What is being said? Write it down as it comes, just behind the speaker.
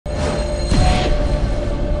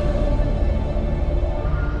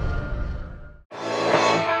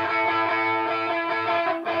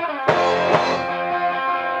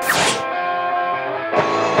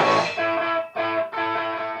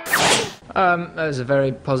That was a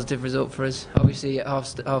very positive result for us. Obviously, at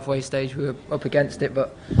halfway stage, we were up against it,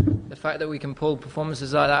 but the fact that we can pull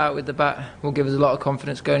performances like that out with the bat will give us a lot of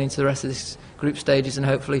confidence going into the rest of this group stages and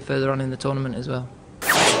hopefully further on in the tournament as well.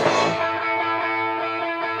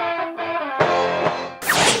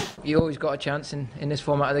 You always got a chance in this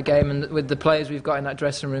format of the game, and with the players we've got in that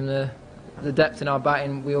dressing room, the depth in our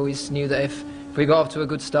batting, we always knew that if we got off to a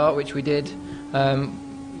good start, which we did,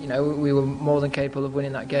 you know, we were more than capable of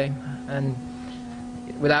winning that game. And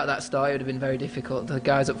without that start, it would have been very difficult. The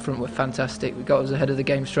guys up front were fantastic. We got us ahead of the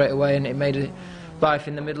game straight away, and it made life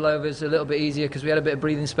in the middle overs a little bit easier because we had a bit of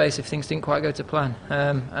breathing space if things didn't quite go to plan.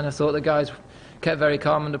 And I thought the guys kept very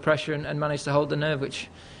calm under pressure and managed to hold the nerve, which,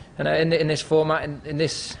 you know, in this format, in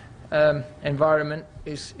this environment,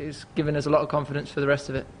 is giving us a lot of confidence for the rest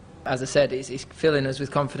of it. As I said, it's filling us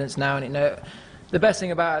with confidence now, and the best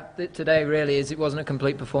thing about it today really is it wasn't a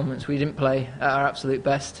complete performance. We didn't play at our absolute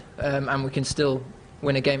best, and we can still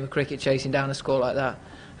win a game of cricket chasing down a score like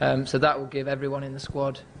that. So that will give everyone in the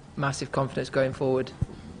squad massive confidence going forward,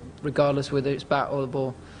 regardless whether it's bat or the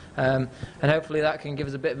ball. And hopefully that can give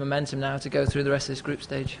us a bit of momentum now to go through the rest of this group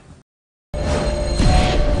stage.